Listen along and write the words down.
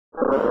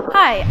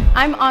Hi,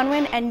 I'm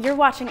Onwin and you're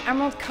watching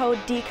Emerald Code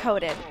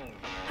Decoded.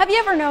 Have you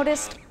ever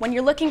noticed when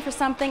you're looking for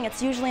something,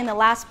 it's usually in the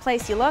last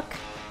place you look?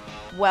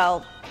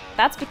 Well,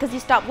 that's because you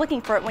stop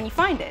looking for it when you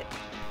find it.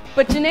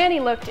 But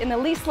Janani looked in the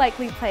least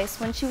likely place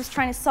when she was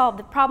trying to solve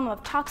the problem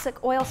of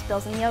toxic oil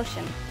spills in the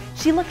ocean.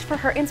 She looked for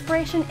her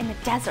inspiration in the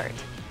desert.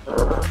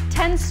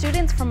 10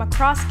 students from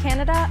across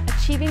Canada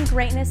achieving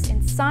greatness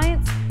in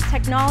science,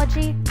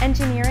 technology,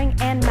 engineering,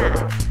 and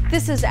math.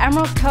 This is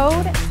Emerald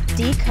Code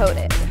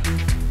Decoded.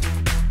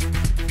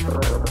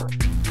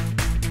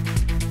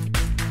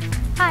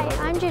 Hi,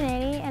 I'm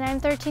Janani and I'm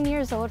 13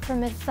 years old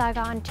from Mississauga,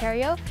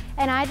 Ontario,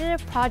 and I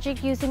did a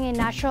project using a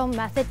natural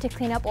method to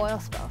clean up oil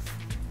spills.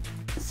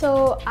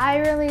 So I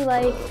really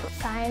like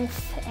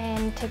science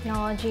and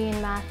technology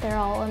and math. They're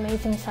all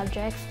amazing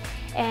subjects.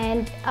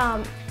 And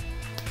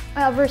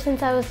ever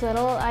since I was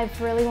little, I've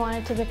really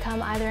wanted to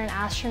become either an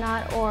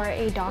astronaut or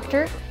a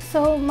doctor.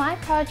 So my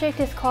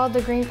project is called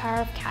The Green Power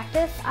of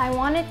Cactus. I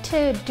wanted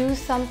to do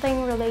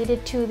something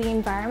related to the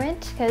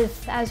environment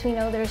because, as we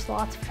know, there's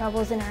lots of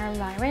troubles in our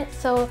environment.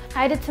 So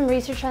I did some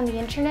research on the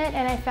internet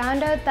and I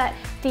found out that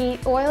the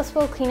oil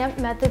spill cleanup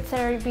methods that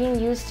are being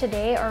used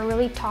today are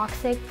really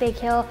toxic. They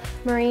kill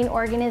marine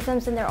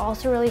organisms and they're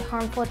also really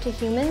harmful to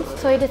humans.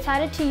 So I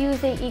decided to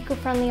use an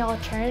eco-friendly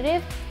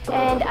alternative,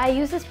 and I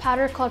use this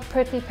powder called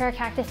prickly pear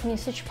cactus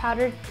mucilage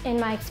powder in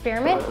my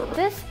experiment.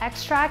 This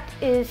extract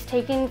is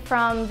taken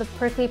from the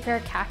prickly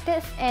pear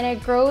cactus and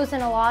it grows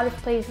in a lot of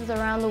places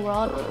around the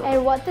world.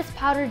 And what this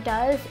powder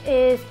does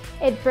is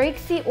it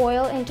breaks the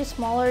oil into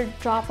smaller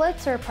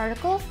droplets or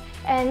particles,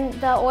 and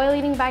the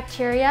oil-eating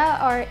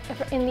bacteria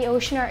in the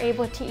ocean are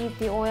able to eat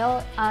the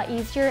oil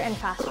easier and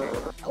faster.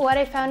 What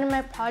I found in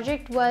my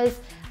project was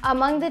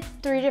among the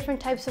 3 different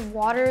types of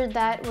water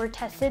that were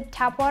tested,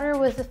 tap water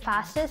was the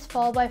fastest,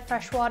 followed by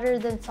fresh water,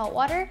 then salt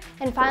water.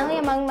 And finally,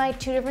 among my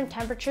 2 different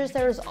temperatures,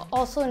 there was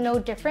also no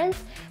difference,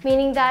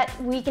 meaning that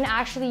we can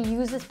actually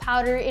use this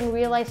powder in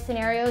real-life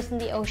scenarios in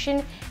the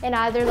ocean, in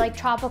either like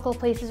tropical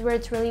places where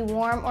it's really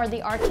warm or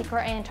the Arctic or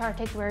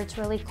Antarctic where it's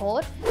really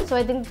cold. So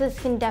I think this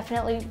can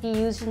definitely be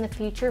used in the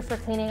future for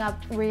cleaning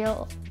up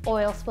real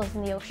oil spills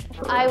in the ocean.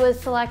 I was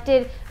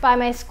selected by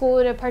my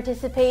school to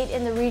participate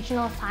in the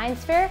regional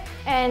science fair,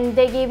 and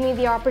they gave me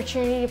the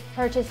opportunity to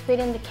participate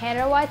in the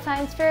Canada-wide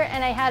science fair,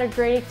 and I had a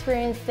great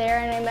experience there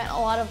and I met a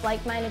lot of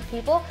like-minded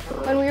people.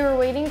 When we were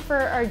waiting for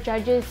our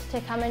judges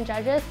to come and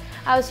judge us,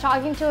 I was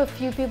talking to a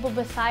few people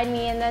beside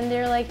me and then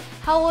they're like,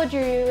 "How old are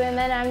you?" And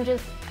then I'm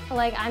just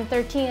like, "I'm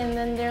 13, and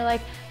then they're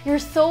like, "You're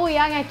so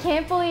young, I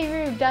can't believe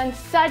you've done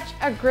such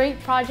a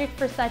great project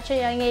for such a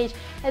young age."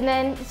 And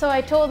then, so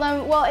I told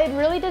them, well, it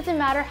really doesn't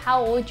matter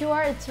how old you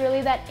are, it's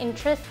really that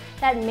interest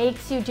that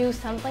makes you do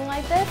something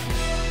like this.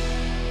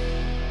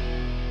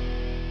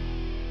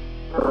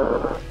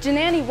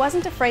 Janani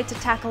wasn't afraid to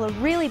tackle a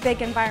really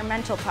big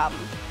environmental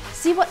problem.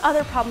 See what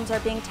other problems are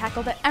being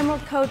tackled at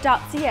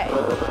emeraldcode.ca.